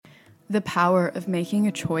The power of making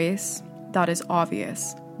a choice that is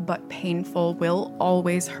obvious but painful will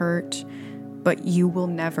always hurt, but you will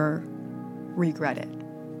never regret it.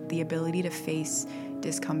 The ability to face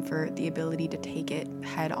discomfort, the ability to take it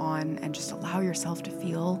head on and just allow yourself to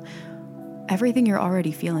feel everything you're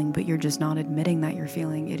already feeling, but you're just not admitting that you're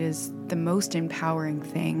feeling. It is the most empowering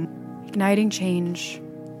thing. Igniting change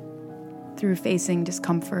through facing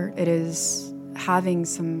discomfort. It is having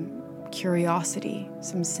some curiosity,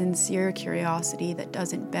 some sincere curiosity that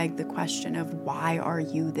doesn't beg the question of why are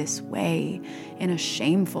you this way in a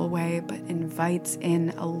shameful way, but invites in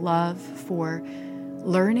a love for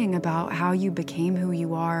learning about how you became who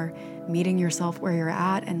you are, meeting yourself where you're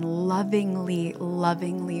at, and lovingly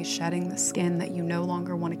shedding the skin that you no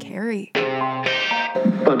longer want to carry.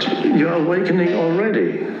 But you're awakening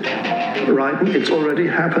already, right? It's already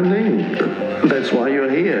happening. That's why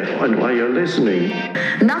you're here and why you're listening.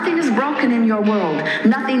 Nothing is broken in your world.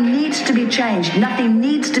 Nothing needs to be changed. Nothing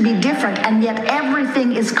needs to be different. And yet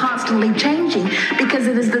everything is constantly changing because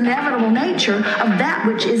it is the inevitable nature of that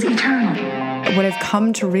which is eternal. What I've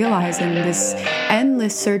come to realize in this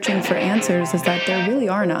endless searching for answers is that there really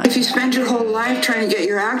are none. If you spend your whole life trying to get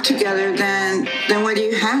your act together, then what do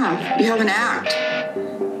you have? You have an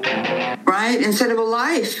act, right? Instead of a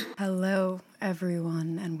life. Hello,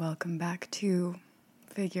 everyone, and welcome back to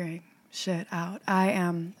Figuring Shit Out. I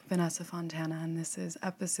am Vanessa Fontana, and this is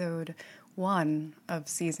episode 1 of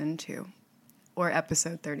season 2, or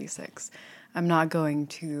episode 36. I'm not going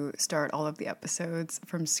to start all of the episodes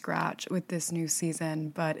from scratch with this new season,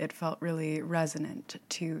 but it felt really resonant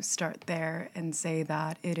to start there and say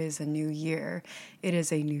that it is a new year. It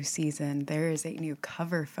is a new season. There is a new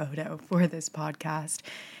cover photo for this podcast,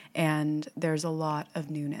 and there's a lot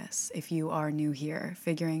of newness. If you are new here,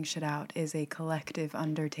 Figuring Shit Out is a collective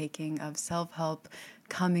undertaking of self-help,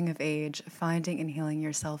 coming of age, finding and healing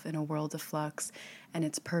yourself in a world of flux, and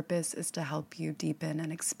its purpose is to help you deepen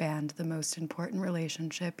and expand the most important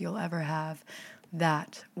relationship you'll ever have,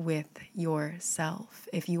 that with yourself.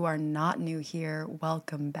 If you are not new here,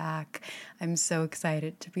 welcome back. I'm so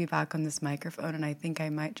excited to be back on this microphone, and I think I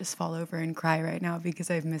might just fall over and cry right now because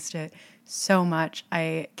I've missed it so much.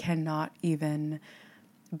 I cannot even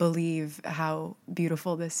believe how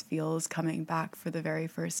beautiful this feels coming back for the very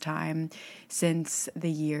first time since the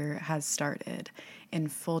year has started. In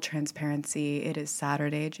full transparency, it is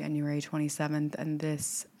Saturday, January 27th, and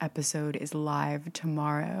this episode is live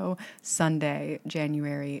tomorrow, Sunday,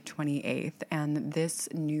 January 28th. And this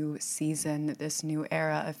new season, this new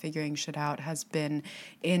era of Figuring Shit Out has been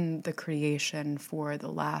in the creation for the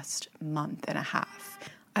last month and a half.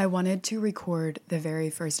 I wanted to record the very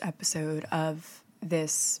first episode of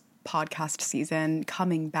this podcast season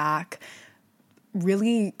coming back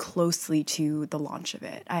really closely to the launch of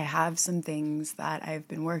it. I have some things that I've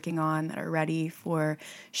been working on that are ready for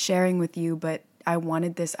sharing with you, but I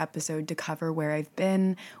wanted this episode to cover where I've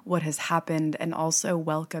been, what has happened, and also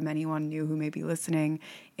welcome anyone new who may be listening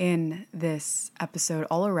in this episode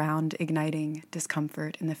all around igniting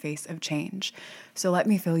discomfort in the face of change. So let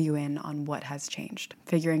me fill you in on what has changed.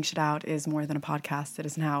 Figuring Shit Out is more than a podcast. It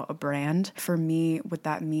is now a brand. For me, what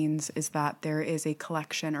that means is that there is a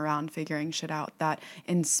collection around Figuring Shit Out that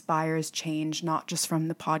inspires change, not just from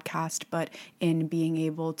the podcast, but in being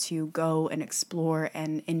able to go and explore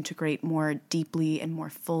and integrate more deeply and more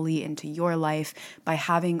fully into your life by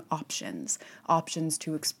having options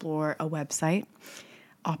to explore a website,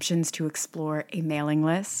 options to explore a mailing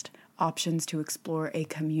list, options to explore a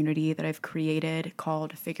community that I've created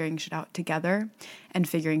called Figuring Shit Out Together and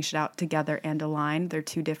Figuring Shit Out Together and Aligned. They're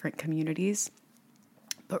two different communities,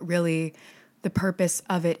 but really the purpose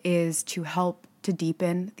of it is to help to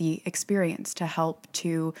deepen the experience, to help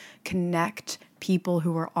to connect people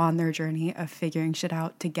who are on their journey of figuring shit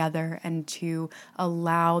out together, and to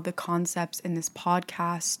allow the concepts in this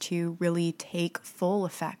podcast to really take full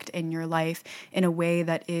effect in your life in a way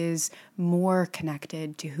that is more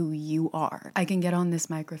connected to who you are. I can get on this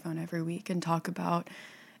microphone every week and talk about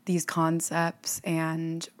these concepts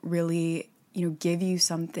and really, give you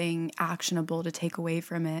something actionable to take away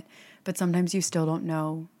from it, but sometimes you still don't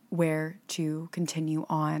know where to continue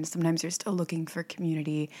on. Sometimes you're still looking for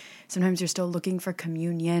community. Sometimes you're still looking for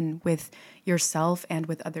communion with yourself and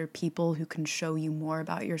with other people who can show you more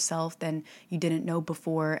about yourself than you didn't know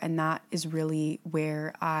before. And that is really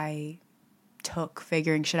where I took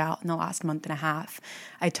Figuring Shit Out in the last month and a half.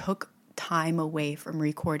 I took time away from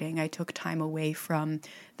recording. I took time away from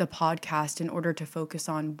the podcast in order to focus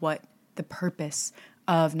on what the purpose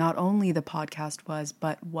of not only the podcast was,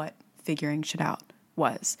 but what Figuring Shit Out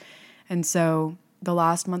was. And so the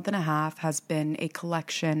last month and a half has been a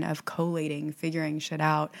collection of collating, figuring shit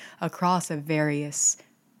out across various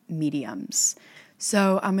mediums.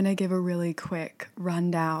 So I'm going to give a really quick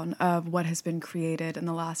rundown of what has been created in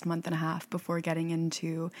the last month and a half before getting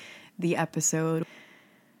into the episode.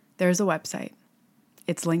 There's a website.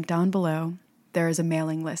 It's linked down below. There is a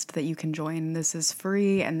mailing list that you can join. This is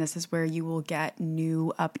free, and this is where you will get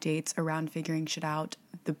new updates around figuring shit out,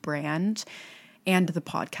 the brand, and the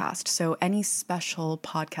podcast. So any special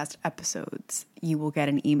podcast episodes, you will get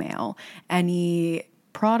an email. Any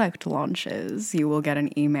product launches, you will get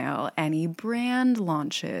an email. Any brand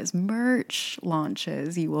launches, merch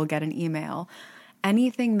launches, you will get an email.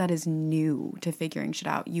 Anything that is new to figuring shit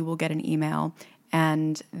out, you will get an email.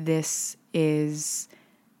 And this is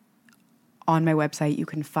on my website. You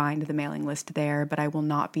can find the mailing list there, but I will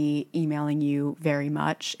not be emailing you very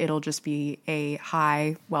much. It'll just be a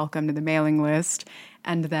hi, welcome to the mailing list.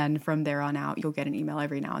 And then from there on out, you'll get an email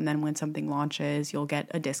every now and then when something launches. You'll get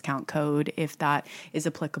a discount code if that is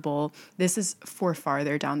applicable. This is for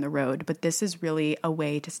farther down the road, but this is really a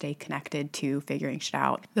way to stay connected to figuring shit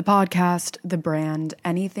out. The podcast, the brand,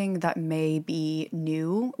 anything that may be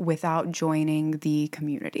new without joining the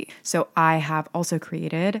community. So I have also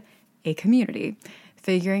created a community,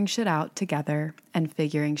 figuring shit out together and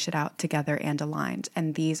figuring shit out together and aligned.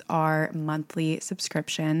 And these are monthly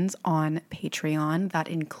subscriptions on Patreon that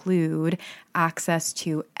include access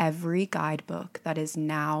to every guidebook that is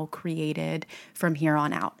now created from here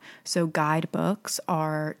on out. So guidebooks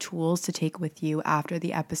are tools to take with you after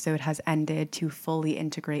the episode has ended to fully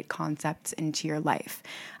integrate concepts into your life.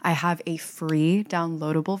 I have a free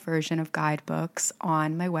downloadable version of guidebooks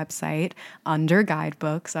on my website under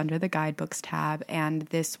guidebooks, under the guidebooks tab. And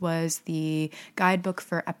this was the guidebook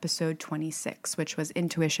for episode 26, which was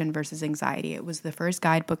intuition versus anxiety. It was the first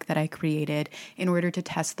guidebook that I created in order to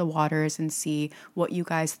test the waters and see what you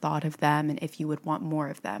guys thought of them and if you would want more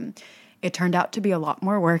of them. It turned out to be a lot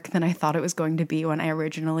more work than I thought it was going to be when I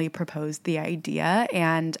originally proposed the idea,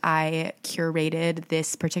 and I curated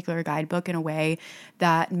this particular guidebook in a way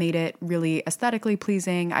that made it really aesthetically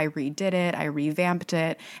pleasing. I redid it, I revamped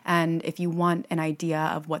it, and if you want an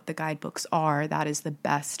idea of what the guidebooks are, that is the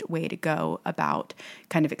best way to go about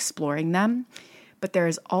kind of exploring them. But there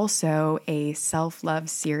is also a self-love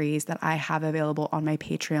series that I have available on my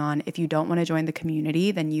Patreon. If you don't want to join the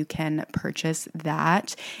community, then you can purchase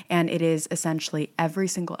that. And it is essentially every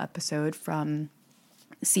single episode from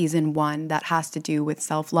season 1 that has to do with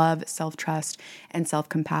self-love, self-trust, and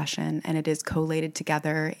self-compassion. And it is collated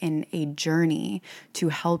together in a journey to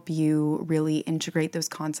help you really integrate those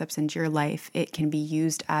concepts into your life. It can be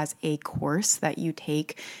used as a course that you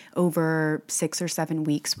take over 6 or 7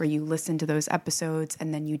 weeks where you listen to those episodes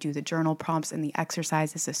and then you do the journal prompts and the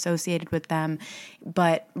exercises associated with them.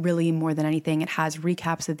 But really, more than anything, it has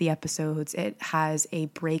recaps of the episodes. It has a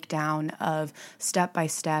breakdown of step by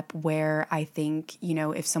step where I think,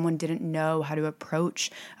 if someone didn't know how to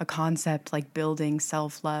approach a concept like building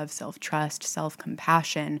self-love, self-trust,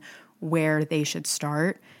 self-compassion, where they should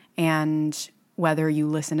start. And whether you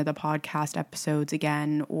listen to the podcast episodes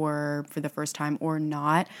again or for the first time or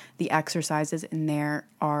not, the exercises in there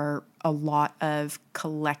are a lot of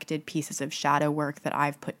collected pieces of shadow work that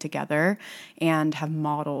I've put together and have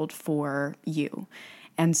modeled for you.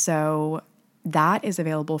 And so that is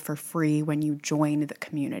available for free when you join the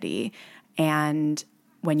community. And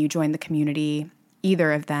when you join the community,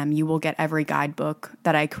 either of them, you will get every guidebook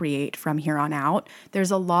that I create from here on out.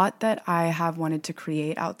 There's a lot that I have wanted to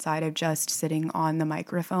create outside of just sitting on the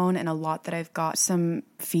microphone, and a lot that I've got some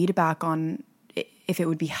feedback on if it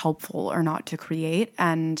would be helpful or not to create.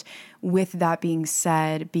 And with that being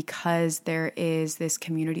said, because there is this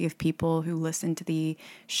community of people who listen to the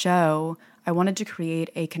show, I wanted to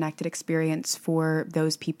create a connected experience for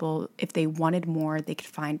those people. If they wanted more, they could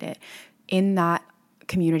find it. In that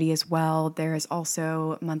community as well, there is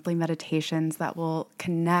also monthly meditations that will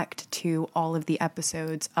connect to all of the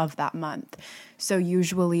episodes of that month. So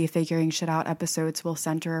usually figuring shit out episodes will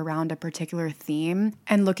center around a particular theme.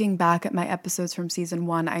 And looking back at my episodes from season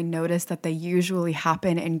 1, I noticed that they usually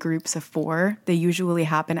happen in groups of 4. They usually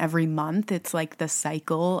happen every month. It's like the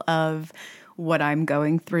cycle of what I'm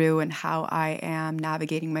going through and how I am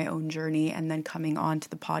navigating my own journey, and then coming on to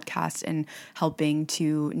the podcast and helping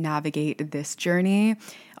to navigate this journey.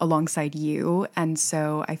 alongside you. And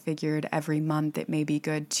so I figured every month it may be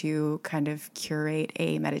good to kind of curate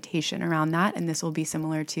a meditation around that. And this will be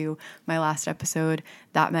similar to my last episode,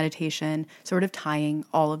 that meditation, sort of tying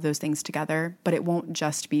all of those things together. But it won't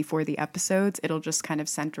just be for the episodes. It'll just kind of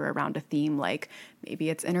center around a theme, like maybe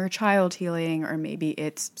it's inner child healing, or maybe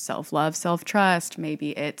it's self-love, self-trust,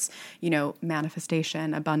 maybe it's,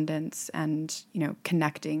 manifestation, abundance, and,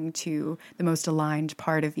 connecting to the most aligned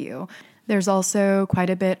part of you. There's also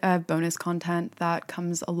quite a bit of bonus content that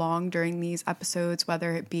comes along during these episodes,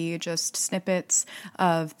 whether it be just snippets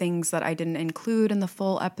of things that I didn't include in the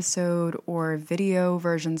full episode, or video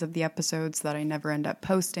versions of the episodes that I never end up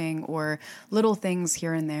posting, or little things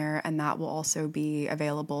here and there. And that will also be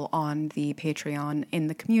available on the Patreon in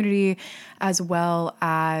the community, as well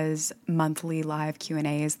as monthly live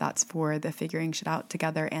Q&As. That's for the Figuring Shit Out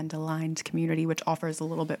Together and Aligned community, which offers a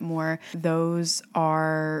little bit more. Those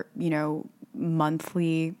are,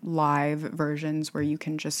 monthly live versions where you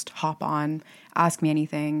can just hop on, ask me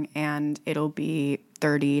anything, and it'll be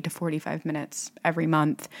 30 to 45 minutes every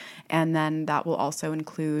month. And then that will also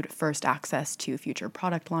include first access to future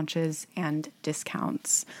product launches and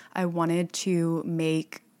discounts. I wanted to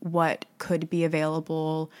make what could be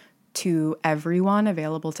available to everyone,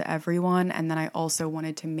 available to everyone. And then I also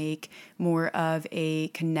wanted to make more of a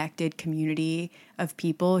connected community of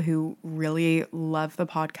people who really love the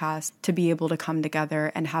podcast to be able to come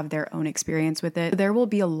together and have their own experience with it. There will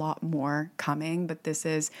be a lot more coming, but this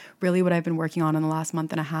is really what I've been working on in the last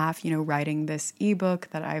month and a half, writing this ebook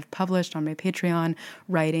that I've published on my Patreon,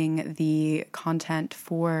 writing the content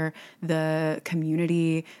for the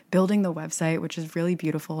community, building the website, which is really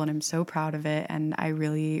beautiful, and I'm so proud of it. And I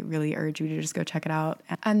really, really urge you to just go check it out.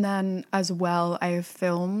 And then as well, I have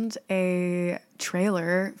filmed a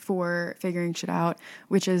trailer for Figuring Shit Out,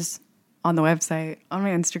 which is on the website, on my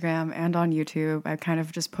Instagram, and on YouTube. I kind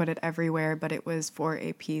of just put it everywhere, but it was for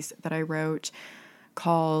a piece that I wrote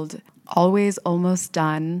called Always Almost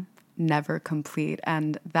Done, Never Complete.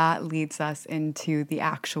 And that leads us into the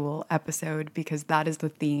actual episode, because that is the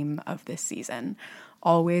theme of this season.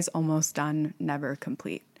 Always almost done, never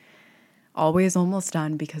complete. Always almost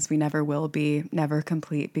done because we never will be, never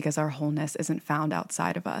complete because our wholeness isn't found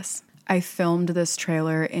outside of us. I filmed this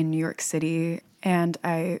trailer in New York City, and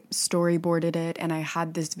I storyboarded it, and I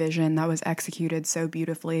had this vision that was executed so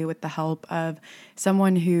beautifully with the help of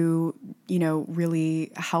someone who,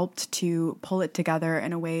 really helped to pull it together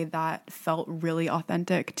in a way that felt really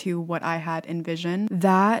authentic to what I had envisioned.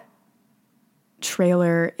 That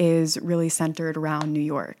trailer is really centered around New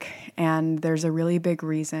York, and there's a really big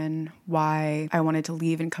reason why I wanted to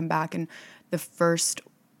leave and come back. And the first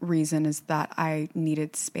reason is that I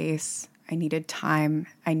needed space, I needed time,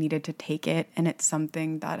 I needed to take it, and it's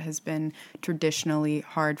something that has been traditionally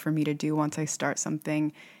hard for me to do once I start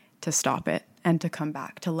something, to stop it and to come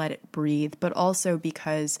back, to let it breathe. But also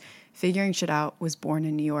because Figuring Shit Out was born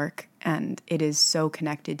in New York, and it is so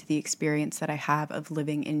connected to the experience that I have of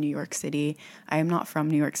living in New York City. I am not from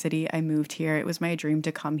New York City. I moved here. It was my dream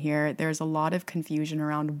to come here. There's a lot of confusion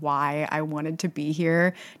around why I wanted to be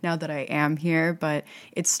here now that I am here, but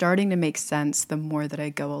it's starting to make sense the more that I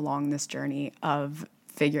go along this journey of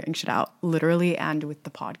figuring shit out, literally, and with the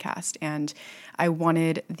podcast. And I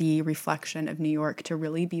wanted the reflection of New York to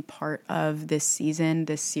really be part of this season,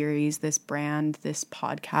 this series, this brand, this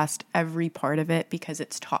podcast, every part of it, because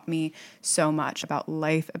it's taught me so much about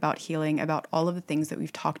life, about healing, about all of the things that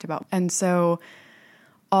we've talked about. And so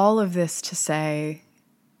all of this to say,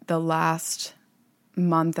 the last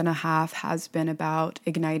month and a half has been about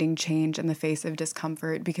igniting change in the face of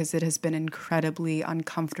discomfort, because it has been incredibly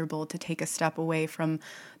uncomfortable to take a step away from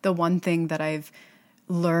the one thing that I've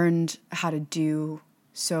learned how to do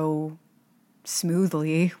so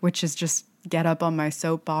smoothly, which is just get up on my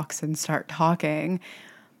soapbox and start talking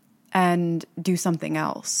and do something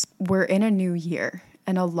else. We're in a new year,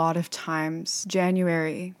 and a lot of times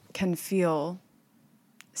January can feel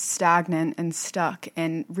stagnant and stuck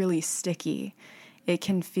and really sticky. It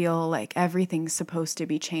can feel like everything's supposed to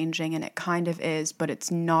be changing, and it kind of is, but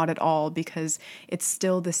it's not at all, because it's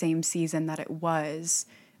still the same season that it was,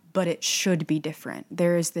 but it should be different.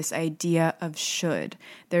 There is this idea of should.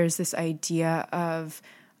 There's this idea of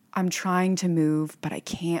I'm trying to move, but I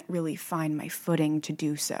can't really find my footing to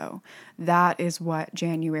do so. That is what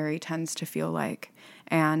January tends to feel like.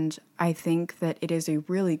 And I think that it is a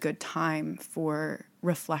really good time for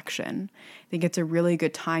reflection. I think it's a really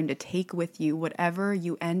good time to take with you whatever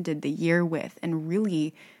you ended the year with and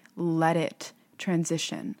really let it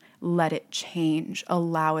transition, let it change,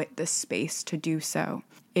 allow it the space to do so.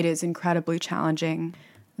 It is incredibly challenging.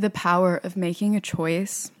 The power of making a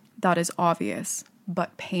choice that is obvious,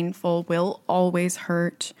 but painful, will always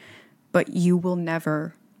hurt, but you will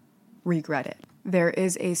never regret it. There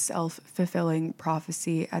is a self-fulfilling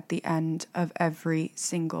prophecy at the end of every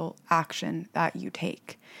single action that you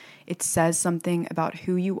take. It says something about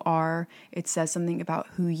who you are. It says something about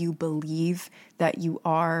who you believe that you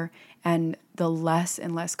are. And the less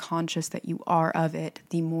and less conscious that you are of it,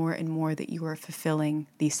 the more and more that you are fulfilling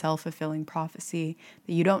the self-fulfilling prophecy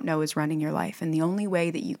that you don't know is running your life. And the only way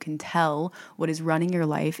that you can tell what is running your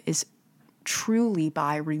life is truly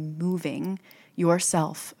by removing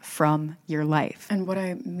yourself from your life. And what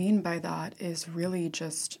I mean by that is really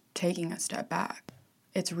just taking a step back.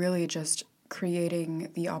 It's really just creating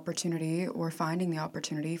the opportunity or finding the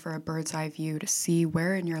opportunity for a bird's eye view to see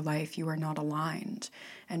where in your life you are not aligned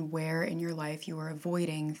and where in your life you are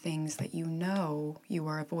avoiding things that you know you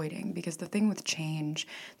are avoiding. Because the thing with change,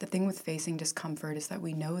 the thing with facing discomfort is that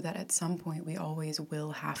we know that at some point we always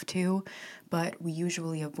will have to, but we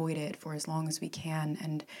usually avoid it for as long as we can.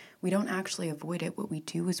 And we don't actually avoid it. What we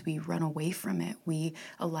do is we run away from it. We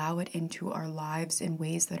allow it into our lives in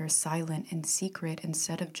ways that are silent and secret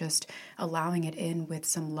instead of just allowing it in with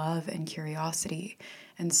some love and curiosity.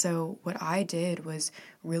 And so what I did was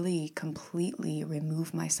really completely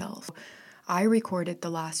remove myself. I recorded the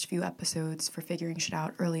last few episodes for Figuring Shit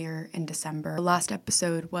Out earlier in December. The last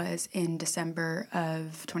episode was in December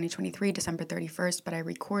of 2023, December 31st, but I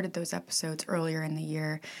recorded those episodes earlier in the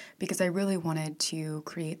year because I really wanted to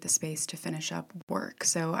create the space to finish up work.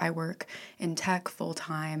 So I work in tech full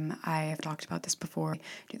time. I have talked about this before. I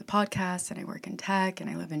do the podcast and I work in tech and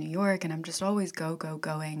I live in New York and I'm just always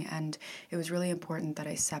going. And it was really important that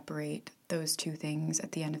I separate those two things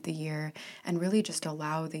at the end of the year and really just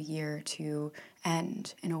allow the year to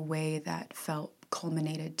end in a way that felt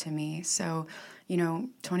culminated to me. So,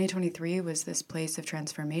 2023 was this place of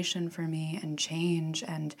transformation for me and change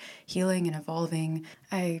and healing and evolving.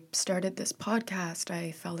 I started this podcast.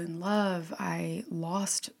 I fell in love. I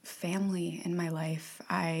lost family in my life.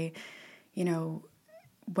 I,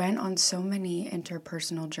 went on so many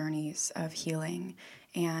interpersonal journeys of healing,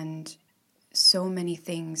 and so many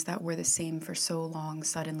things that were the same for so long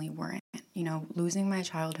suddenly weren't. Losing my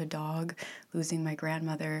childhood dog, losing my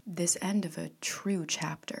grandmother, this end of a true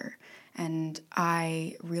chapter. And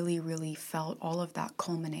I really, really felt all of that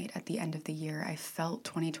culminate at the end of the year. I felt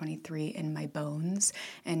 2023 in my bones,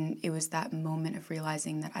 and it was that moment of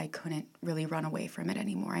realizing that I couldn't really run away from it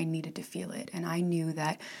anymore. I needed to feel it, and I knew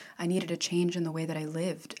that I needed a change in the way that I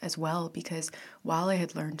lived as well, because while I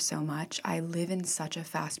had learned so much, I live in such a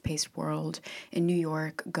fast-paced world in New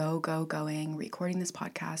York, going, recording this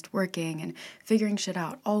podcast, working, and figuring shit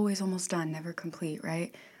out, always almost done, never complete,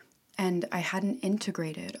 right? And I hadn't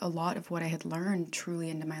integrated a lot of what I had learned truly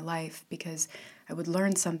into my life, because I would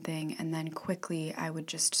learn something and then quickly I would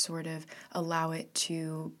just sort of allow it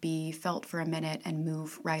to be felt for a minute and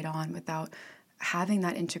move right on without having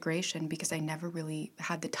that integration, because I never really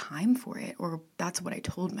had the time for it, or that's what I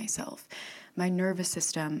told myself. My nervous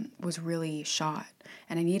system was really shot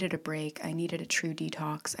and I needed a break. I needed a true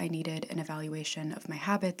detox. I needed an evaluation of my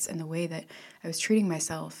habits and the way that I was treating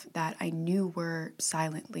myself that I knew were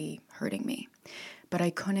silently hurting me. But I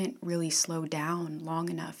couldn't really slow down long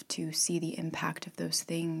enough to see the impact of those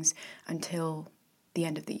things until the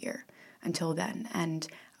end of the year, until then. And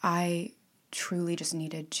I truly just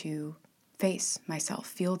needed to face myself,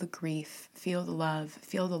 feel the grief, feel the love,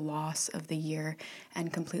 feel the loss of the year,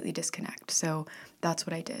 and completely disconnect. So that's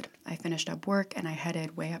what I did. I finished up work and I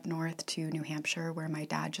headed way up north to New Hampshire, where my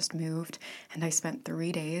dad just moved, and I spent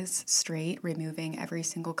 3 days straight removing every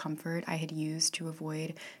single comfort I had used to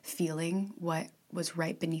avoid feeling what was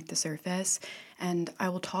right beneath the surface. And I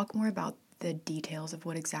will talk more about the details of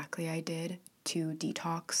what exactly I did to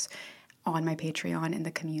detox on my Patreon in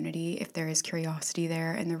the community if there is curiosity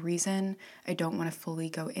there. And the reason I don't want to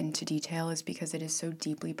fully go into detail is because it is so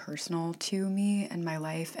deeply personal to me and my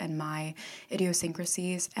life and my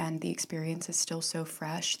idiosyncrasies, and the experience is still so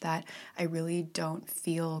fresh that I really don't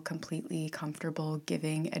feel completely comfortable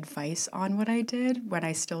giving advice on what I did when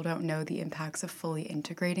I still don't know the impacts of fully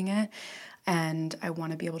integrating it. And I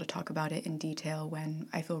want to be able to talk about it in detail when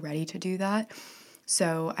I feel ready to do that.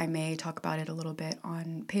 So I may talk about it a little bit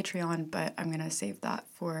on Patreon, but I'm going to save that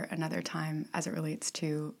for another time as it relates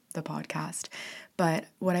to the podcast. But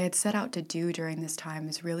what I had set out to do during this time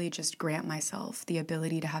is really just grant myself the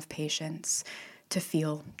ability to have patience, to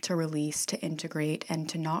feel, to release, to integrate, and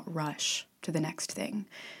to not rush to the next thing,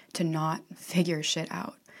 to not figure shit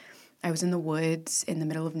out. I was in the woods in the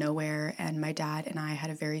middle of nowhere, and my dad and I had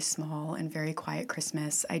a very small and very quiet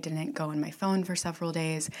Christmas. I didn't go on my phone for several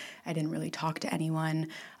days. I didn't really talk to anyone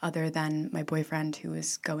other than my boyfriend, who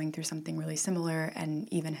was going through something really similar,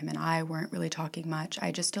 and even him and I weren't really talking much.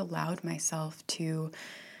 I just allowed myself to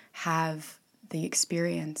have the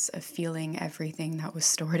experience of feeling everything that was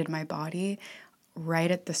stored in my body right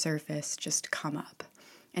at the surface just come up.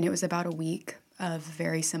 And it was about a week of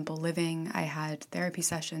very simple living. I had therapy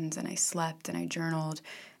sessions, and I slept, and I journaled,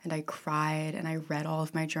 and I cried, and I read all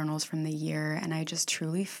of my journals from the year, and I just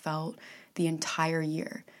truly felt the entire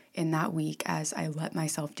year in that week as I let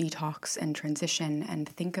myself detox and transition and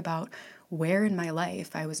think about where in my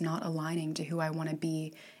life I was not aligning to who I want to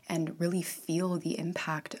be, and really feel the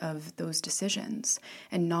impact of those decisions,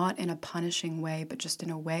 and not in a punishing way, but just in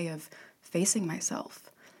a way of facing myself.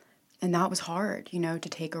 And that was hard, to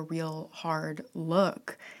take a real hard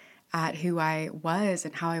look at who I was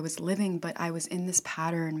and how I was living. But I was in this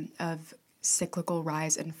pattern of cyclical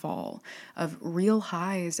rise and fall, of real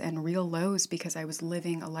highs and real lows, because I was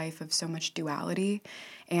living a life of so much duality.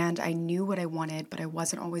 And I knew what I wanted, but I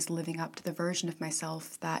wasn't always living up to the version of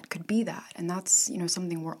myself that could be that. And that's,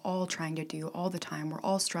 something we're all trying to do all the time. We're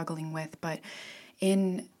all struggling with. But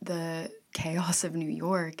in the chaos of New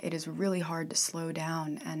York, it is really hard to slow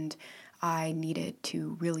down, and I needed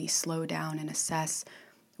to really slow down and assess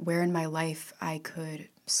where in my life I could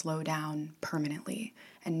slow down permanently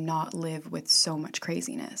and not live with so much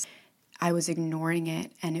craziness. I was ignoring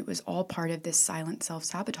it, and it was all part of this silent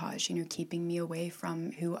self-sabotage, keeping me away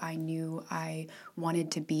from who I knew I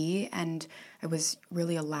wanted to be, and I was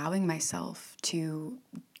really allowing myself to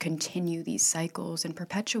continue these cycles and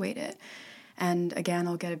perpetuate it. And again,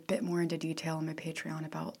 I'll get a bit more into detail on my Patreon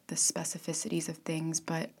about the specificities of things,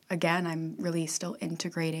 but again, I'm really still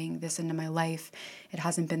integrating this into my life. It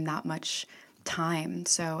hasn't been that much time,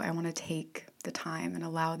 so I want to take the time and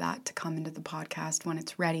allow that to come into the podcast when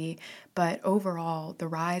it's ready. But overall, the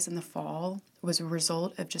rise and the fall was a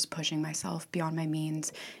result of just pushing myself beyond my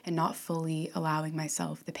means and not fully allowing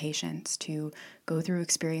myself the patience to go through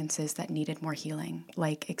experiences that needed more healing,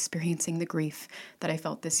 like experiencing the grief that I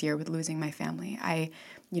felt this year with losing my family. I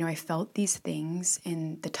felt these things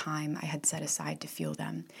in the time I had set aside to feel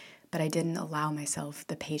them, but I didn't allow myself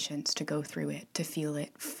the patience to go through it, to feel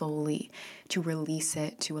it fully, to release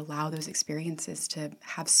it, to allow those experiences to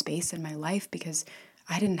have space in my life, because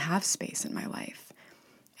I didn't have space in my life.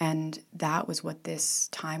 And that was what this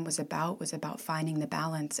time was about finding the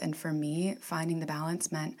balance. And for me, finding the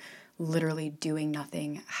balance meant literally doing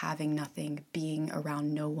nothing, having nothing, being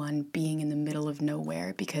around no one, being in the middle of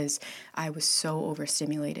nowhere, because I was so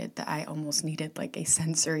overstimulated that I almost needed like a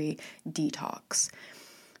sensory detox.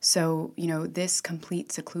 So, this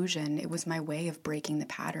complete seclusion, it was my way of breaking the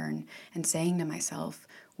pattern and saying to myself,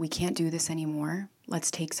 we can't do this anymore. Let's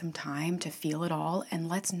take some time to feel it all, and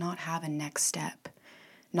let's not have a next step,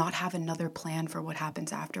 not have another plan for what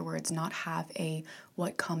happens afterwards, not have a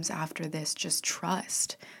what comes after this, just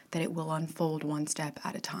trust that it will unfold one step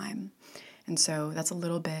at a time. And so that's a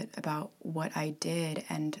little bit about what I did,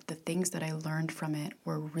 and the things that I learned from it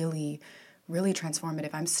were really transformative.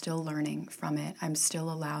 I'm still learning from it. I'm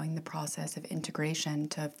still allowing the process of integration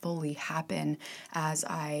to fully happen as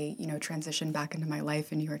I, transition back into my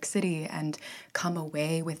life in New York City and come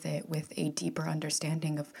away with it with a deeper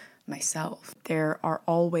understanding of myself. There are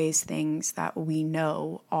always things that we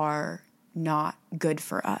know are not good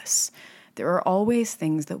for us. There are always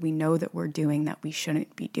things that we know that we're doing that we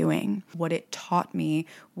shouldn't be doing. What it taught me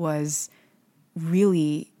was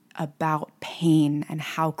really about pain and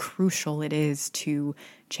how crucial it is to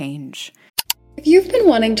change. If you've been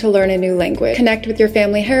wanting to learn a new language, connect with your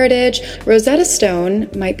family heritage, Rosetta Stone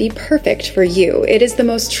might be perfect for you. It is the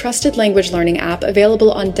most trusted language learning app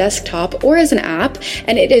available on desktop or as an app,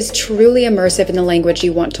 and it is truly immersive in the language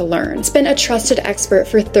you want to learn. It's been a trusted expert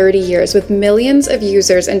for 30 years with millions of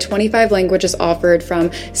users and 25 languages offered, from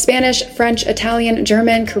Spanish, French, Italian,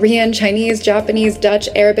 German, Korean, Chinese, Japanese, Dutch,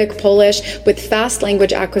 Arabic, Polish, with fast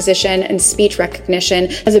language acquisition and speech recognition,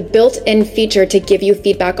 has a built-in feature to give you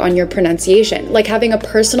feedback on your pronunciation, like having a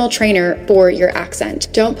personal trainer for your accent.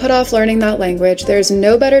 Don't put off learning that language. There's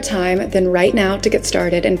no better time than right now to get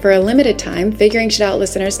started. And for a limited time, Figuring Shit Out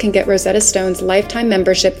listeners can get Rosetta Stone's lifetime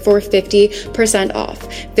membership for 50% off.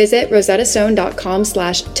 Visit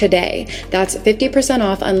rosettastone.com/today. That's 50%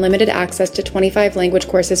 off unlimited access to 25 language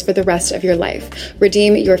courses for the rest of your life.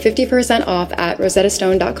 Redeem your 50% off at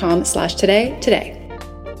rosettastone.com/today today.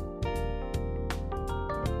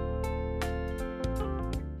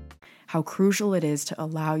 How crucial it is to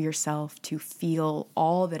allow yourself to feel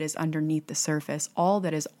all that is underneath the surface, all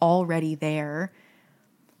that is already there,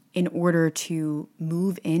 in order to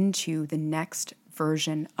move into the next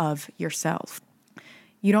version of yourself.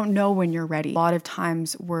 You don't know when you're ready. A lot of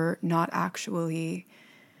times we're not actually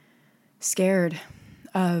scared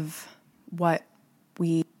of what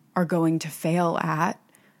we are going to fail at.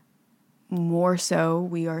 More so,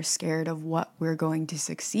 we are scared of what we're going to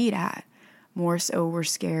succeed at. More so, we're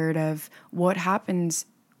scared of what happens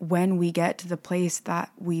when we get to the place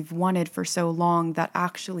that we've wanted for so long that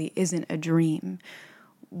actually isn't a dream.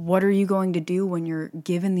 What are you going to do when you're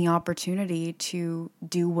given the opportunity to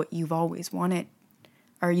do what you've always wanted?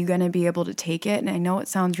 Are you going to be able to take it? And I know it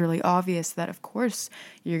sounds really obvious that, of course,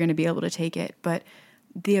 you're going to be able to take it, but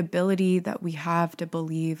the ability that we have to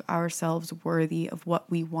believe ourselves worthy of what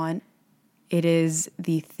we want, it is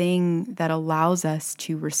the thing that allows us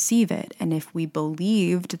to receive it. And if we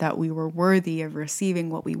believed that we were worthy of receiving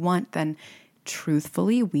what we want, then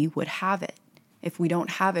truthfully, we would have it. If we don't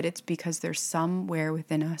have it, it's because there's somewhere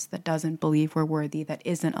within us that doesn't believe we're worthy, that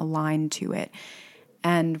isn't aligned to it.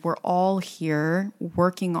 And we're all here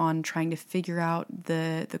working on trying to figure out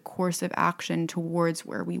the course of action towards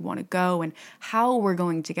where we want to go and how we're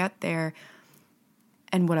going to get there.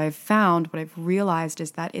 And what I've realized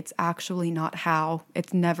is that it's actually not how.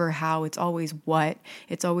 It's never how. It's always what.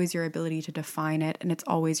 It's always your ability to define it. And it's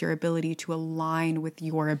always your ability to align with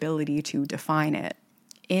your ability to define it.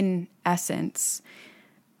 In essence,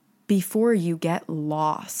 before you get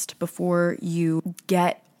lost, before you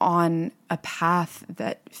get on a path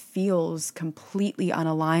that feels completely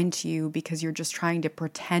unaligned to you because you're just trying to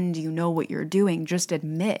pretend you know what you're doing, just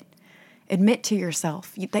admit to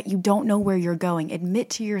yourself that you don't know where you're going. Admit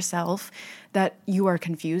to yourself that you are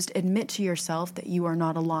confused. Admit to yourself that you are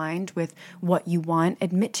not aligned with what you want.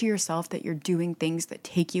 Admit to yourself that you're doing things that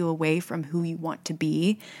take you away from who you want to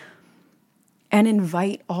be. And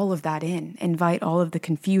invite all of that in. Invite all of the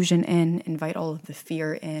confusion in. Invite all of the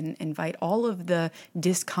fear in. Invite all of the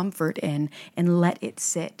discomfort in, and let it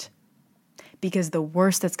sit. Because the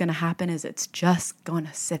worst that's going to happen is it's just going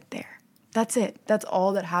to sit there. That's it. That's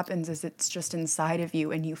all that happens, is it's just inside of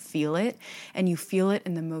you and you feel it. And you feel it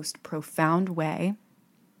in the most profound way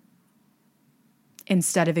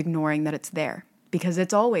instead of ignoring that it's there. Because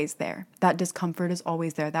it's always there. That discomfort is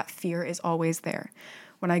always there. That fear is always there.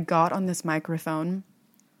 When I got on this microphone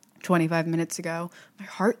 25 minutes ago, my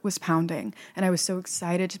heart was pounding and I was so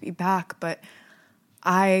excited to be back, but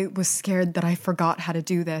I was scared that I forgot how to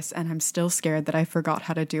do this, and I'm still scared that I forgot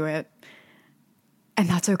how to do it. And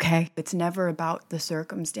that's okay. It's never about the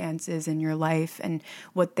circumstances in your life and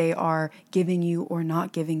what they are giving you or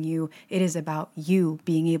not giving you. It is about you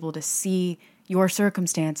being able to see your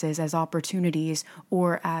circumstances as opportunities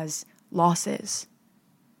or as losses.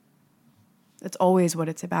 That's always what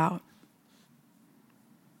it's about.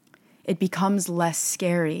 It becomes less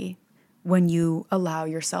scary when you allow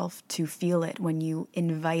yourself to feel it, when you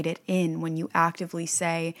invite it in, when you actively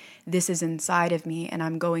say, this is inside of me and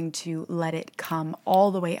I'm going to let it come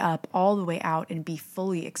all the way up, all the way out and be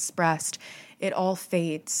fully expressed. It all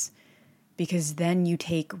fades because then you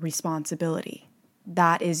take responsibility.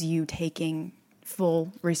 That is you taking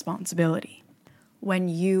full responsibility. When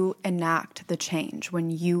you enact the change,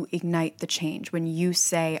 when you ignite the change, when you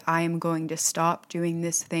say, I am going to stop doing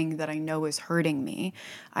this thing that I know is hurting me,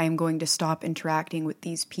 I am going to stop interacting with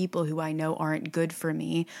these people who I know aren't good for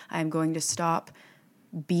me, I am going to stop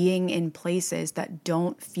being in places that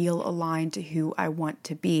don't feel aligned to who I want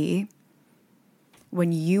to be.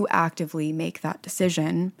 When you actively make that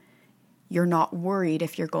decision, you're not worried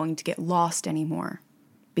if you're going to get lost anymore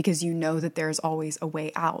because you know that there's always a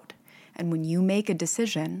way out. And when you make a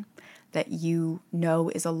decision that you know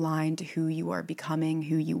is aligned to who you are becoming,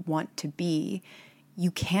 who you want to be,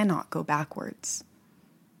 you cannot go backwards.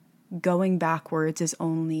 Going backwards is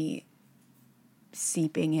only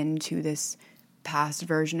seeping into this past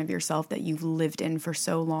version of yourself that you've lived in for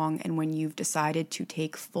so long. And when you've decided to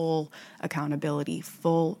take full accountability,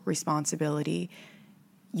 full responsibility,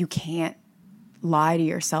 you can't lie to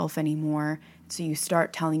yourself anymore. So you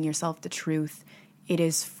start telling yourself the truth. It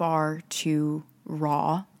is far too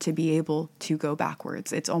raw to be able to go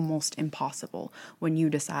backwards. It's almost impossible when you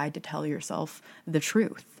decide to tell yourself the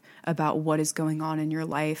truth about what is going on in your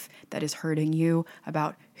life that is hurting you,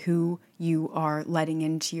 about who you are letting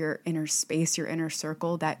into your inner space, your inner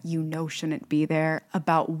circle that you know shouldn't be there,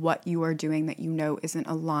 about what you are doing that you know isn't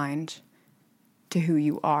aligned to who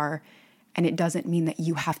you are. And it doesn't mean that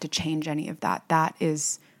you have to change any of that. That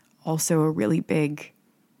is also a really big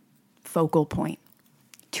focal point.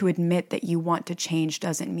 To admit that you want to change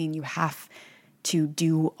doesn't mean you have to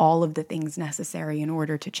do all of the things necessary in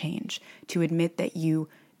order to change. To admit that you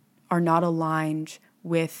are not aligned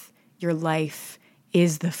with your life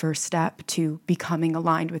is the first step to becoming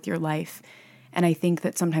aligned with your life. And I think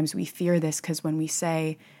that sometimes we fear this because when we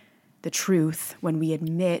say the truth, when we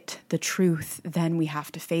admit the truth, then we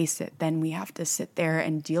have to face it. Then we have to sit there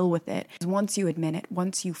and deal with it. Once you admit it,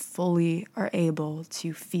 once you fully are able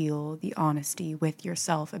to feel the honesty with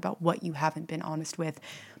yourself about what you haven't been honest with,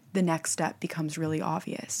 the next step becomes really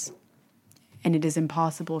obvious. And it is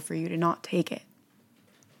impossible for you to not take it.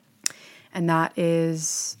 And that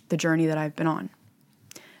is the journey that I've been on.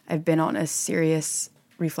 I've been on a serious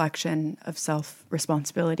reflection of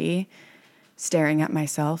self-responsibility, staring at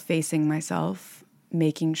myself, facing myself,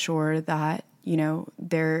 making sure that,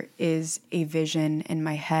 there is a vision in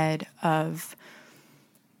my head of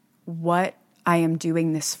what I am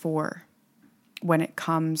doing this for when it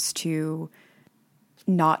comes to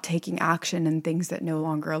not taking action in things that no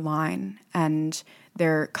longer align. And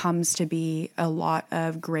there comes to be a lot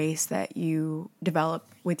of grace that you develop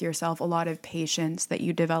with yourself, a lot of patience that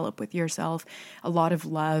you develop with yourself, a lot of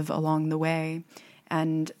love along the way.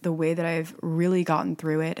 And the way that I've really gotten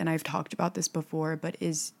through it, and I've talked about this before, but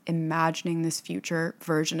is imagining this future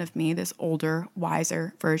version of me, this older,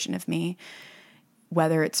 wiser version of me,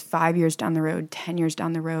 whether it's 5 years down the road, 10 years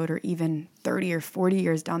down the road, or even 30 or 40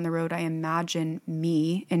 years down the road, I imagine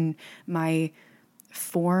me in my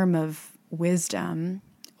form of wisdom,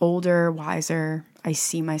 older, wiser. I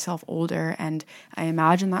see myself older, and I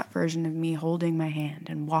imagine that version of me holding my hand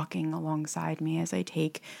and walking alongside me as I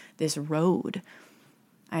take this road.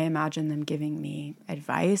 I imagine them giving me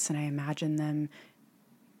advice, and I imagine them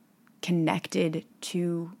connected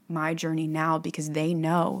to my journey now because they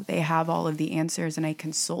know they have all of the answers, and I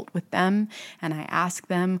consult with them and I ask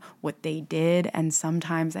them what they did. And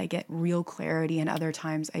sometimes I get real clarity, and other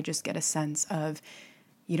times I just get a sense of,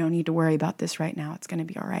 you don't need to worry about this right now. It's going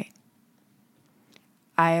to be all right.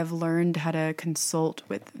 I have learned how to consult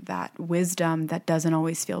with that wisdom that doesn't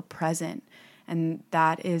always feel present. And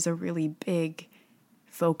that is a really big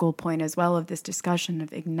focal point as well of this discussion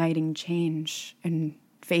of igniting change and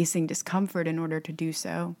facing discomfort in order to do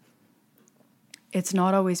so. It's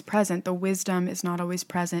not always present. The wisdom is not always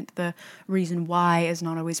present. The reason why is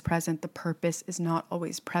not always present. The purpose is not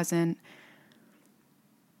always present.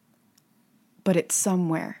 But it's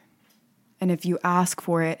somewhere. And if you ask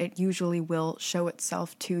for it, it usually will show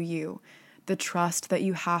itself to you. The trust that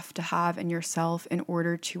you have to have in yourself in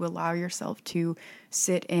order to allow yourself to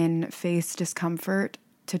sit in, face discomfort,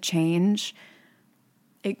 to change,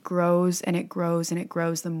 it grows and it grows and it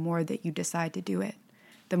grows the more that you decide to do it.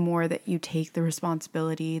 The more that you take the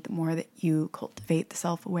responsibility, the more that you cultivate the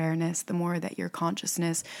self-awareness, the more that your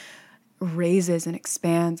consciousness raises and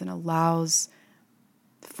expands and allows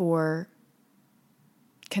for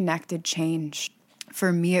connected change.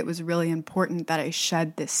 For me, it was really important that I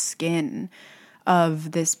shed this skin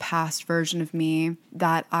of this past version of me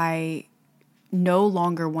that I no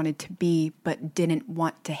longer wanted to be, but didn't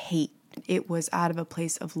want to hate. It was out of a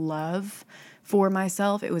place of love for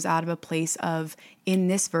myself. It was out of a place of, in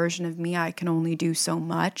this version of me, I can only do so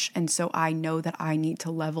much. And so I know that I need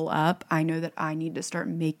to level up. I know that I need to start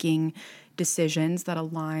making decisions that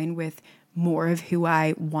align with more of who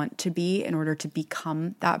I want to be in order to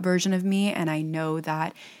become that version of me. And I know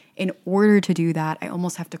that in order to do that, I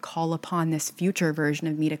almost have to call upon this future version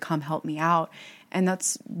of me to come help me out. And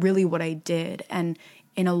that's really what I did. And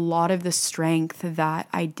in a lot of the strength that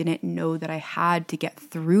I didn't know that I had to get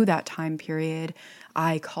through that time period,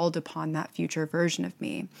 I called upon that future version of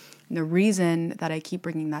me. And the reason that I keep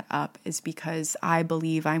bringing that up is because I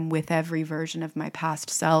believe I'm with every version of my past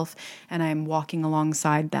self and I'm walking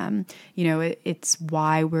alongside them. It's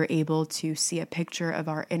why we're able to see a picture of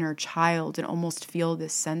our inner child and almost feel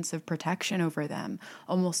this sense of protection over them,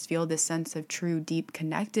 almost feel this sense of true deep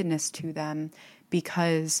connectedness to them,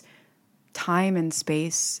 because time and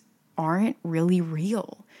space aren't really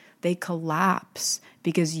real. They collapse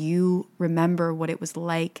because you remember what it was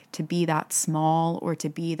like to be that small or to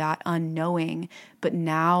be that unknowing. But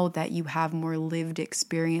now that you have more lived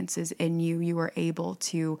experiences in you, you are able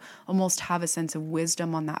to almost have a sense of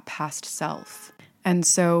wisdom on that past self. And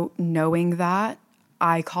so knowing that,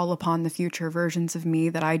 I call upon the future versions of me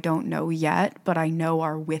that I don't know yet, but I know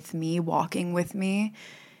are with me, walking with me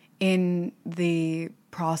in the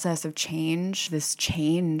process of change. This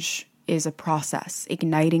change is a process.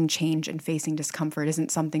 Igniting change and facing discomfort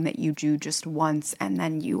isn't something that you do just once and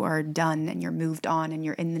then you are done and you're moved on and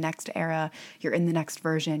you're in the next era, you're in the next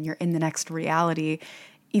version, you're in the next reality.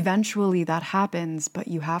 eventually that happens, but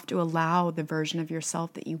you have to allow the version of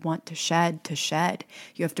yourself that you want to shed.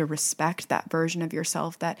 You have to respect that version of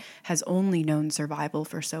yourself that has only known survival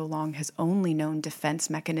for so long, has only known defense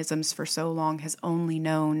mechanisms for so long, has only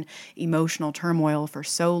known emotional turmoil for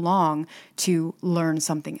so long, to learn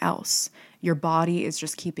something else. Your body is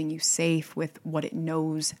just keeping you safe with what it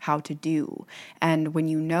knows how to do. And when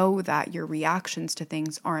you know that your reactions to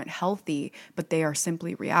things aren't healthy, but they are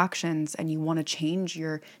simply reactions, and you want to change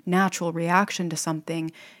your natural reaction to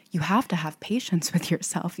something, you have to have patience with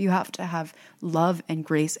yourself. You have to have love and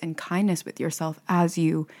grace and kindness with yourself as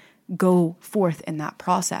you go forth in that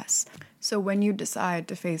process. So when you decide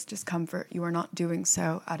to face discomfort, you are not doing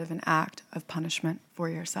so out of an act of punishment for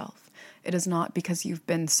yourself. It is not because you've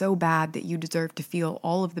been so bad that you deserve to feel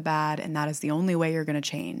all of the bad and that is the only way you're going to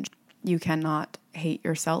change. You cannot hate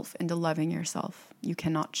yourself into loving yourself. You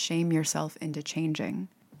cannot shame yourself into changing.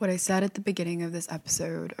 What I said at the beginning of this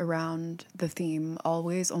episode around the theme,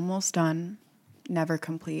 always almost done, never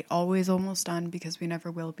complete, always almost done because we never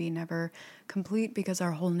will be, never complete because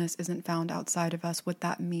our wholeness isn't found outside of us. What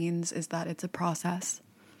that means is that it's a process,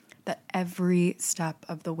 that every step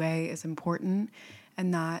of the way is important,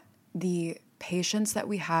 and that the patience that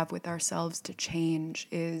we have with ourselves to change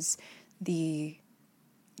is the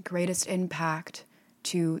greatest impact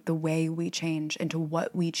to the way we change, into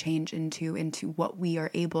what we change into what we are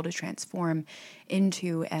able to transform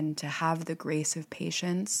into, and to have the grace of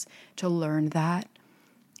patience to learn that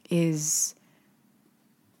is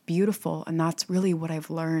beautiful. And that's really what I've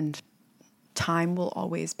learned. Time will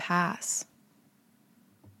always pass.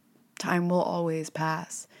 Time will always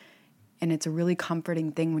pass. And it's a really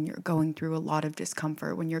comforting thing when you're going through a lot of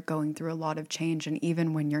discomfort, when you're going through a lot of change, and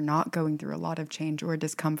even when you're not going through a lot of change or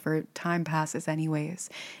discomfort, time passes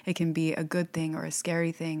anyways. It can be a good thing or a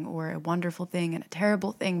scary thing or a wonderful thing and a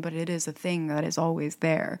terrible thing, but it is a thing that is always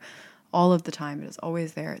there. All of the time, it is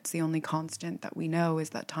always there. It's the only constant that we know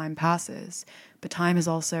is that time passes, but time is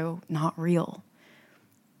also not real.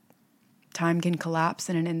 Time can collapse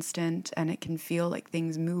in an instant, and it can feel like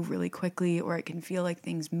things move really quickly, or it can feel like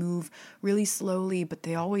things move really slowly, but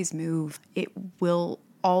they always move. It will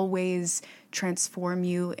always transform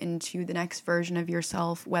you into the next version of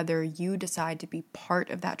yourself, whether you decide to be part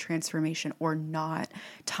of that transformation or not.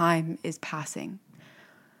 Time is passing.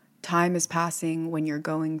 Time is passing when you're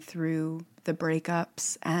going through the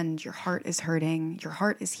breakups and your heart is hurting. Your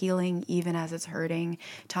heart is healing even as it's hurting.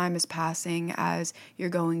 Time is passing as you're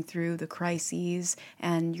going through the crises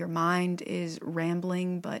and your mind is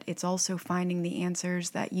rambling, but it's also finding the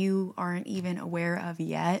answers that you aren't even aware of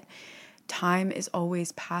yet. Time is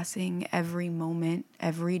always passing, every moment,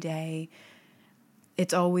 every day.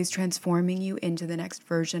 It's always transforming you into the next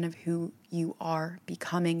version of who you are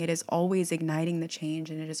becoming. It is always igniting the change,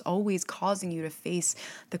 and it is always causing you to face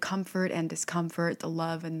the comfort and discomfort, the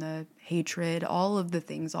love and the hatred, all of the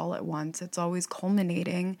things all at once. It's always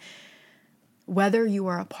culminating. Whether you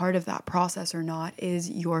are a part of that process or not is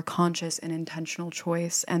your conscious and intentional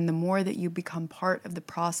choice. And the more that you become part of the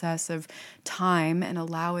process of time and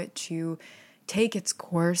allow it to take its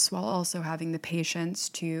course while also having the patience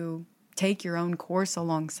to take your own course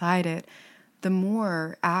alongside it, the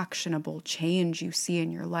more actionable change you see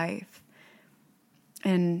in your life.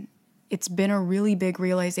 And it's been a really big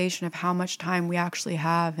realization of how much time we actually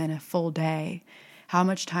have in a full day, how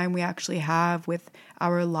much time we actually have with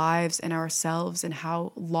our lives and ourselves, and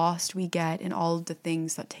how lost we get in all of the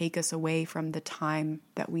things that take us away from the time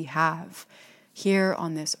that we have here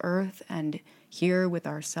on this earth, and here with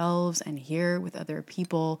ourselves, and here with other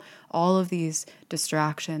people. All of these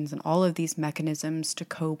distractions and all of these mechanisms to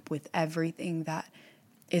cope with everything that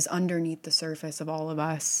is underneath the surface of all of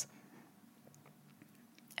us,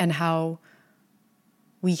 and how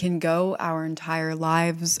we can go our entire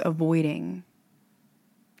lives avoiding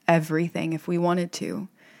everything if we wanted to.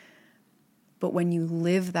 But when you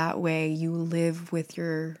live that way, you live with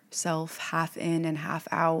yourself half in and half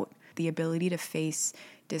out. The ability to face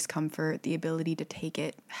discomfort, the ability to take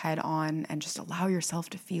it head on and just allow yourself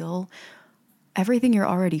to feel everything you're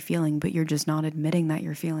already feeling, but you're just not admitting that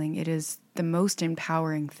you're feeling. It is the most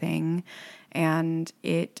empowering thing, and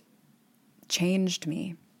it changed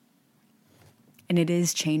me. And it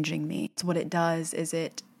is changing me. So what it does is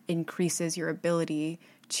it increases your ability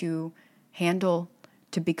to handle,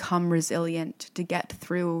 to become resilient, to get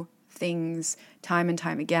through things time and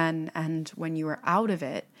time again. And when you are out of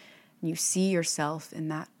it, you see yourself in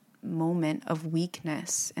that moment of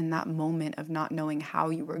weakness, in that moment of not knowing how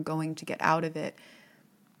you were going to get out of it,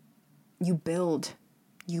 you build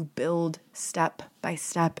you build step by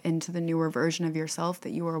step into the newer version of yourself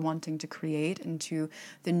that you are wanting to create, into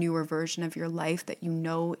the newer version of your life that you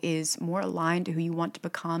know is more aligned to who you want to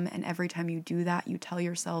become. And every time you do that, you tell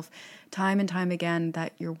yourself time and time again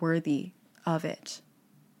that you're worthy of it.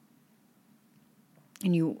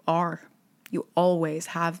 And you are. You always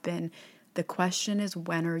have been. The question is,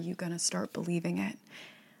 when are you going to start believing it?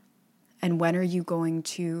 And when are you going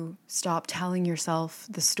to stop telling yourself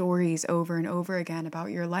the stories over and over again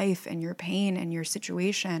about your life and your pain and your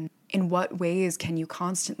situation? In what ways can you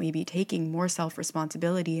constantly be taking more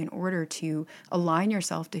self-responsibility in order to align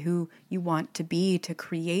yourself to who you want to be, to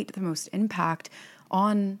create the most impact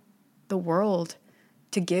on the world,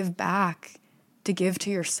 to give back, to give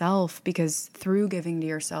to yourself? Because through giving to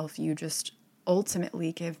yourself, you just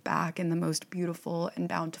ultimately give back in the most beautiful and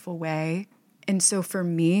bountiful way. And so for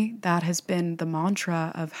me, that has been the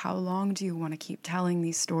mantra of how long do you want to keep telling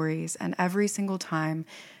these stories? And every single time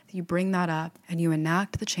that you bring that up and you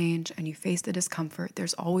enact the change and you face the discomfort,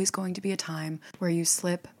 there's always going to be a time where you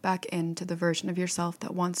slip back into the version of yourself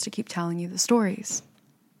that wants to keep telling you the stories.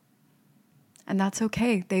 And that's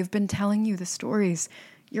okay. They've been telling you the stories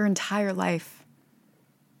your entire life.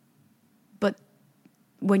 But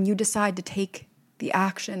when you decide to take the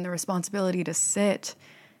action, the responsibility to sit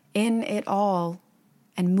in it all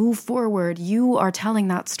and move forward, you are telling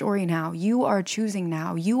that story now. You are choosing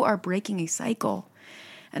now. You are breaking a cycle.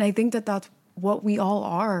 And I think that that's what we all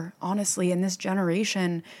are, honestly, in this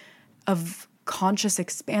generation of conscious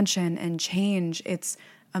expansion and change. It's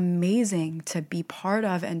amazing to be part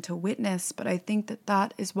of and to witness, but I think that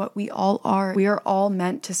that is what we all are. We are all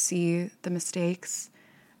meant to see the mistakes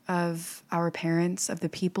of our parents, of the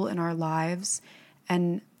people in our lives,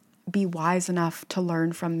 and be wise enough to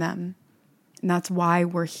learn from them. And that's why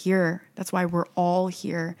we're here. That's why we're all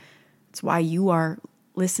here. That's why you are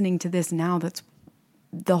listening to this now. That's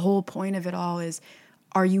the whole point of it all is,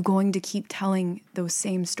 are you going to keep telling those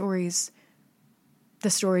same stories?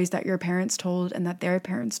 The stories that your parents told and that their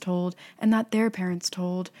parents told and that their parents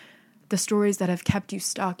told, the stories that have kept you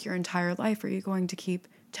stuck your entire life. Are you going to keep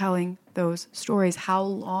telling those stories? How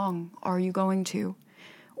long are you going to?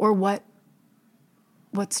 Or what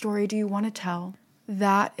story do you want to tell?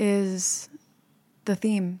 That is the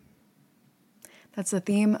theme. That's the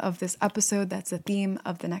theme of this episode. That's the theme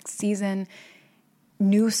of the next season.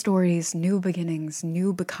 New stories, new beginnings,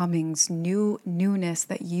 new becomings, new newness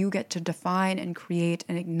that you get to define and create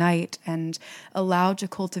and ignite and allow to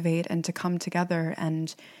cultivate and to come together,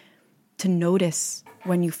 and to notice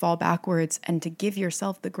when you fall backwards and to give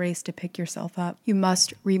yourself the grace to pick yourself up. You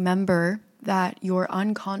must remember that your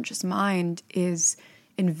unconscious mind is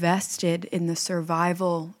invested in the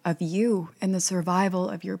survival of you, in the survival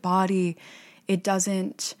of your body. It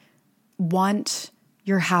doesn't want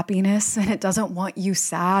your happiness, and it doesn't want you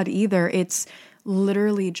sad either. It's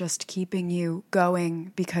literally just keeping you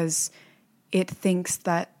going because it thinks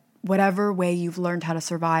that whatever way you've learned how to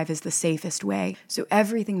survive is the safest way. So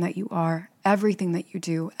everything that you are, everything that you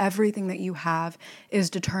do, everything that you have is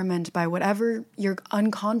determined by whatever your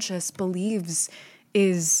unconscious believes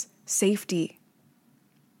is safety.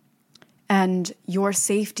 And your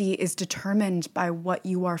safety is determined by what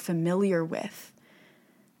you are familiar with.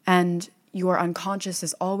 And your unconscious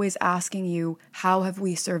is always asking you, how have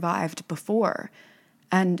we survived before?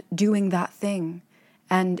 And doing that thing.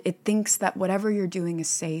 And it thinks that whatever you're doing is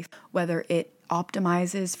safe, whether it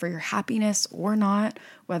optimizes for your happiness or not,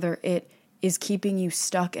 whether it is keeping you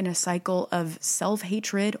stuck in a cycle of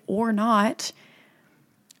self-hatred or not.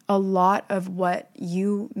 A lot of what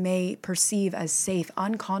you may perceive as safe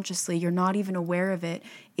unconsciously, you're not even aware of it,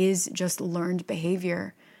 is just learned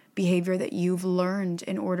behavior that you've learned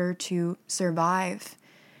in order to survive.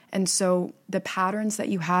 And so the patterns that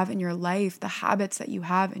you have in your life, the habits that you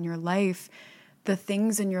have in your life, the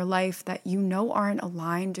things in your life that you know aren't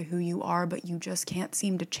aligned to who you are, but you just can't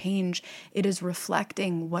seem to change, it is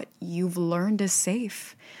reflecting what you've learned is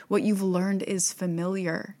safe, what you've learned is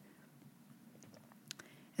familiar.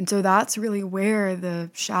 And so that's really where the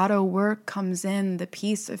shadow work comes in. The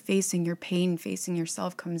piece of facing your pain, facing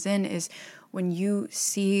yourself comes in, is when you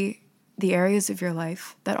see the areas of your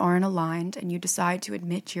life that aren't aligned and you decide to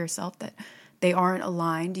admit to yourself that they aren't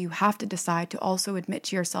aligned. You have to decide to also admit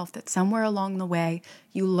to yourself that somewhere along the way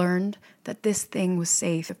you learned that this thing was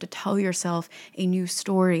safe. You have to tell yourself a new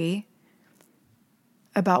story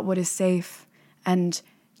about what is safe, and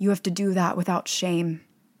you have to do that without shame.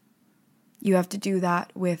 You have to do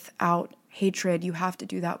that without hatred. You have to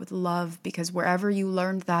do that with love, because wherever you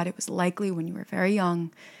learned that, it was likely when you were very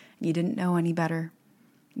young and you didn't know any better.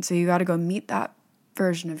 And so you got to go meet that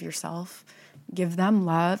version of yourself. give them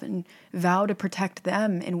love and vow to protect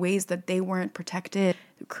them in ways that they weren't protected.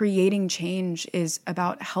 Creating change is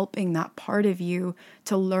about helping that part of you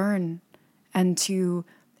to learn and to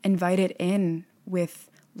invite it in with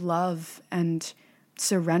love and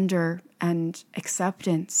surrender and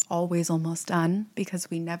acceptance. Always almost done, because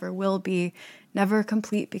we never will be, never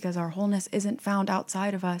complete, because our wholeness isn't found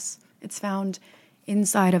outside of us. It's found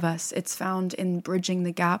inside of us. It's found in bridging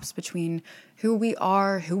the gaps between who we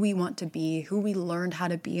are, who we want to be, who we learned how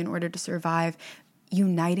to be in order to survive,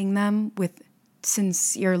 uniting them with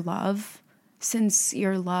sincere love,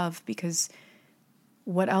 because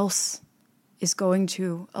what else is going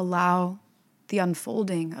to allow the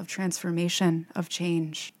unfolding of transformation, of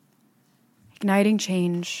change? Igniting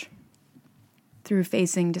change through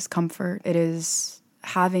facing discomfort. It is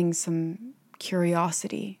having some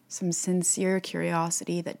curiosity, some sincere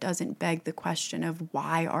curiosity that doesn't beg the question of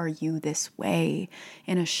why are you this way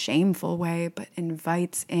in a shameful way, but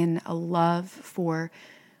invites in a love for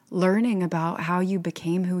learning about how you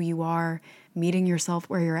became who you are, meeting yourself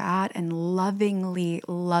where you're at, and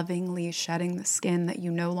lovingly shedding the skin that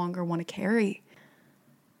you no longer want to carry.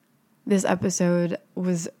 This episode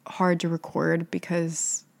was hard to record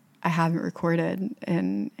because I haven't recorded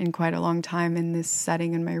in quite a long time in this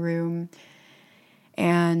setting in my room.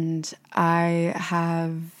 And I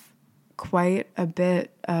have quite a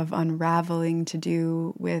bit of unraveling to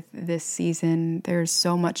do with this season. There's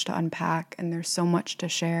so much to unpack and there's so much to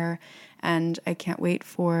share. And I can't wait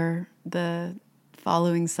for the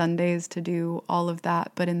following Sundays to do all of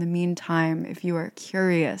that. But in the meantime, if you are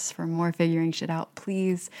curious for more figuring shit out,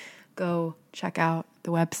 please go check out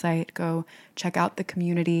the website, go check out the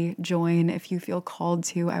community, join if you feel called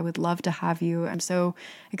to. I would love to have you. I'm so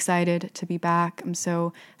excited to be back. I'm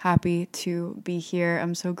so happy to be here.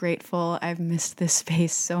 I'm so grateful. I've missed this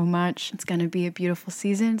space so much. It's going to be a beautiful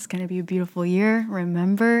season. It's going to be a beautiful year.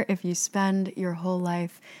 Remember, if you spend your whole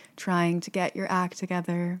life trying to get your act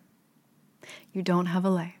together, you don't have a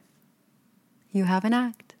life. You have an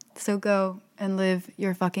act. So go and live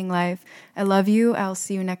your fucking life. I love you. I'll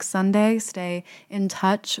see you next Sunday. Stay in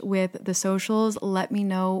touch with the socials. Let me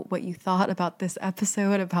know what you thought about this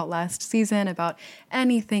episode, about last season, about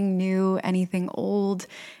anything new, anything old,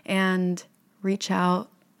 and reach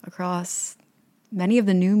out across many of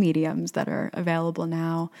the new mediums that are available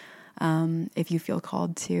now if you feel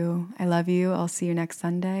called to. I love you. I'll see you next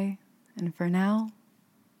Sunday. And for now,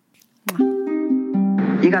 mwah.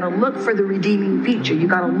 You got to look for the redeeming feature. You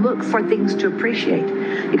got to look for things to appreciate.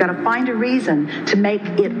 You got to find a reason to make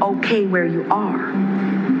it okay where you are.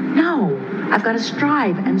 No, I've got to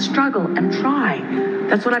strive and struggle and try.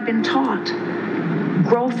 That's what I've been taught.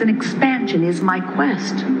 Growth and expansion is my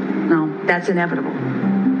quest. No, that's inevitable.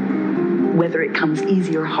 Whether it comes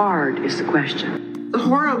easy or hard is the question. The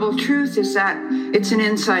horrible truth is that it's an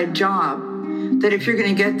inside job. That if you're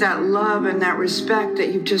going to get that love and that respect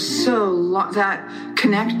that you've just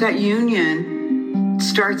that union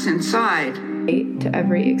starts inside. To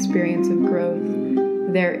every experience of growth,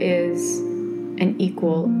 there is an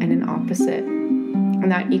equal and an opposite.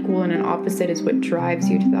 And that equal and an opposite is what drives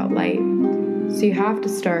you to that light. So you have to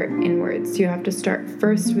start inwards. You have to start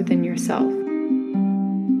first within yourself.